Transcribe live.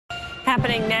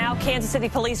Happening now, Kansas City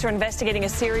police are investigating a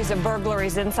series of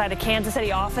burglaries inside a Kansas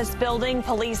City office building.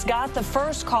 Police got the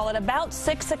first call at about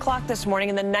 6 o'clock this morning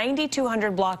in the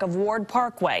 9200 block of Ward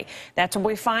Parkway. That's where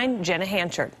we find Jenna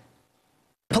Hanchard.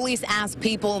 Police asked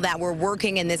people that were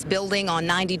working in this building on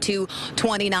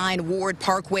 9229 Ward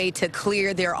Parkway to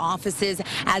clear their offices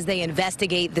as they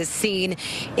investigate the scene.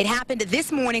 It happened this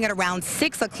morning at around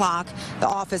 6 o'clock. The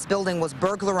office building was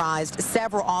burglarized.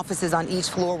 Several offices on each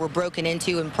floor were broken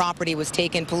into and property was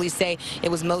taken. Police say it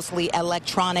was mostly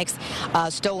electronics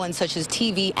stolen, such as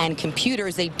TV and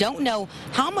computers. They don't know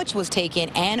how much was taken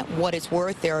and what it's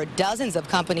worth. There are dozens of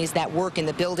companies that work in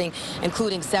the building,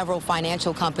 including several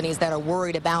financial companies that are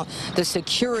worried about the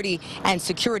security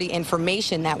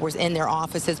information that was in their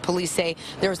offices. Police say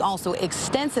there's also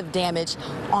extensive damage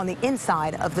on the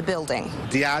inside of the building.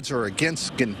 The odds are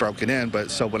against getting broken in, but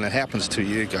so when it happens to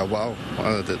you, you go, well,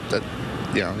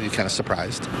 you're kind of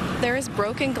surprised. There is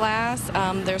broken glass.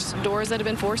 There's doors that have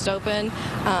been forced open.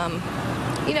 Kind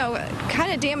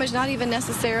of damage, not even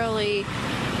necessarily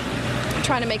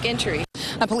trying to make entry.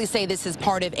 Police say this is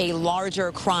part of a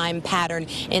larger crime pattern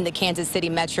in the Kansas City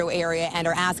metro area and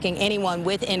are asking anyone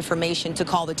with information to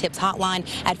call the TIPS hotline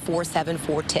at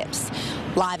 474-TIPS.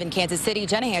 Live in Kansas City,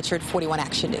 Jenna Hanchard, 41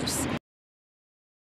 Action News.